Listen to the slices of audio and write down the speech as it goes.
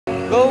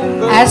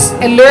as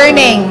a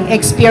learning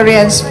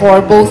experience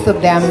for both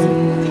of them,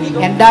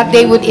 and that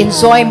they would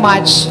enjoy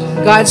much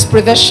God's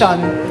provision,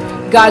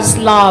 God's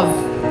love,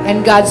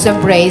 and God's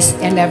embrace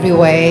in every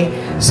way,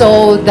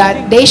 so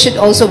that they should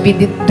also be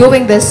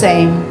doing the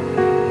same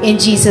in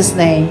Jesus'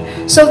 name.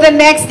 So the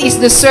next is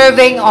the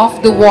serving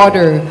of the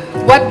water.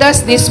 What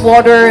does this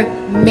water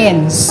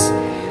means?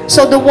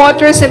 So the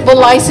water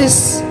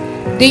symbolizes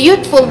the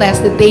youthfulness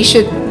that they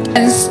should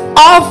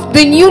of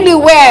the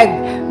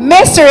newlywed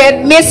Mr.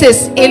 and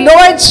Mrs.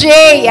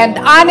 𝗓𝗏 and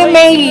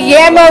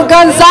𝗓𝗏𝗵𝗹𝗵𝗃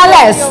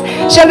Gonzalez.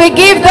 Shall we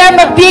give them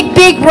a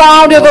big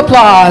round of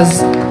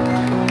applause?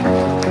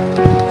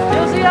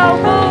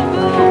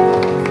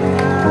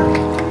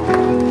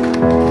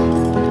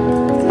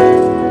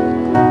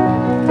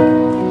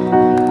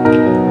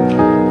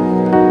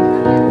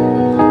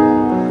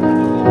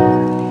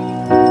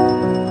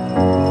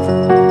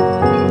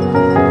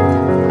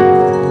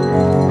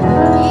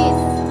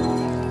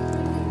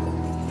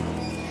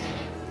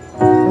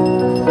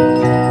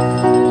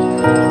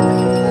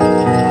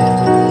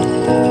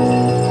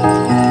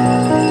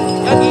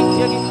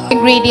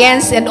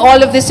 Ingredients, and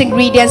all of these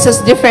ingredients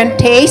has different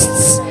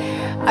tastes.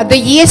 The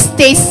yeast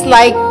tastes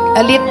like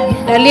a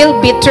little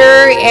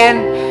bitter,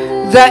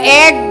 and the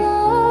egg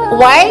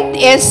white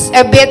is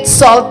a bit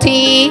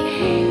salty,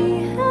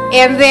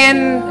 and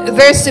then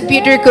there's the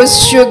bitter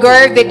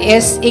sugar that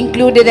is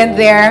included in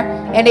there,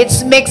 and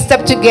it's mixed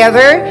up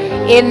together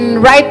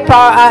in right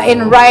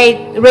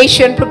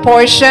ration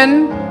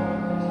proportion.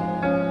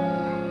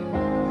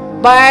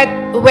 But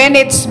when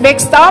it's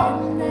mixed up,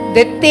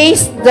 the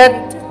taste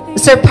that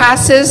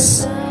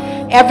surpasses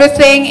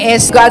everything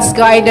is God's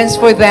guidance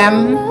for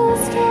them,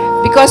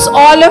 because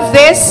all of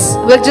this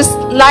will just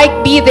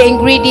like be the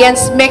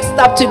ingredients mixed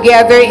up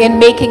together in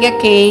making a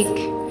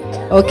cake.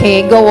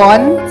 Okay, go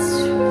on.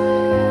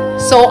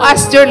 So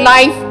as their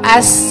life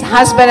as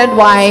husband and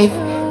wife,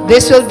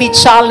 this will be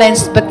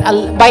challenged but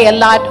by a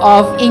lot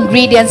of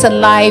ingredients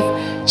in life,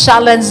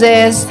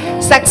 challenges,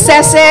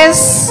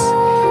 successes,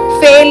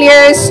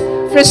 failures,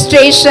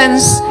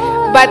 frustrations.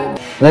 But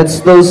let's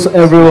toast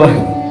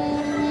everyone.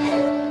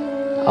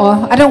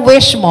 Oh, anong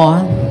wish mo?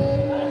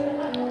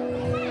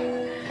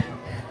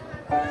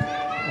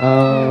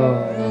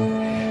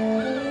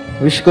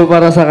 Wish ko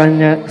para sa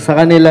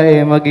kanila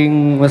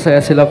maging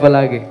masaya sila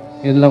palagi.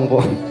 Yun lang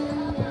po.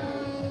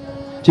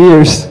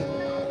 Cheers!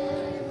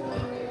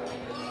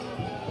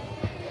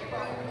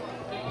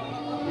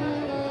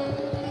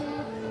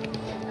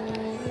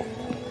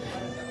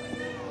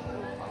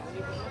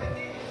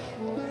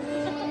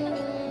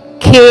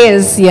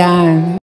 Kiss, yan.